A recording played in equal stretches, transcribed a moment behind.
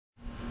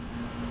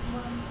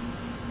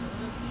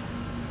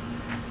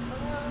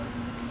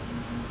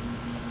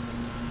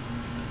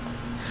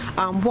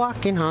I'm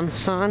walking on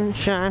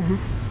sunshine.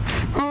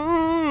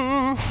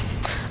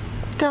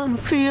 Gonna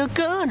feel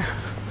good.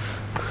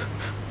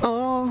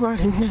 All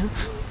right now.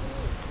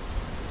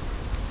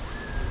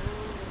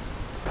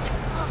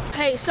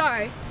 Hey,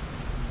 sorry.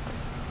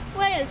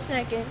 Wait a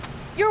second.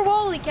 You're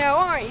WoahlyCow,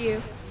 aren't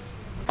you?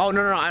 Oh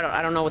no,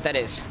 I don't know what that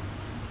is.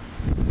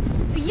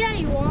 But yeah,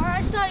 you are.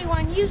 I saw you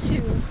on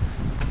YouTube.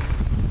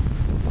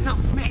 No,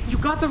 man, you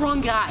got the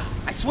wrong guy.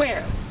 I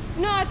swear.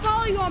 No, I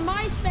follow you on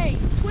MySpace,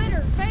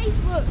 Twitter,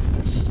 Facebook.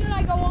 Should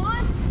I go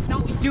on?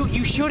 No, dude,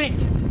 you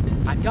shouldn't.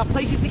 I've got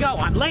places to go.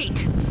 I'm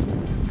late.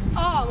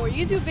 Oh, more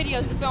YouTube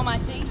videos to film, I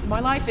see. My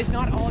life is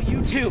not all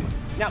YouTube.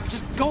 Now,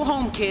 just go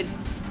home, kid.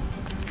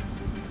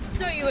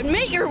 So you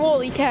admit you're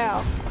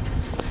WoahlyCow?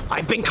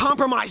 I've been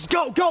compromised.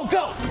 Go, go,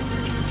 go!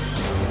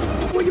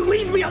 Will you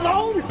leave me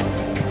alone?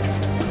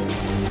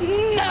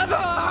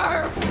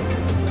 Never!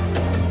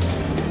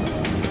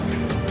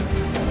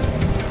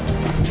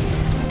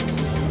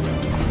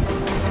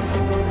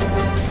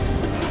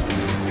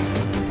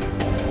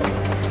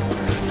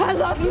 I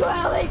love you,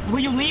 Alex. Will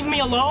you leave me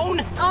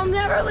alone? I'll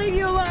never leave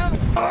you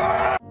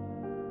alone.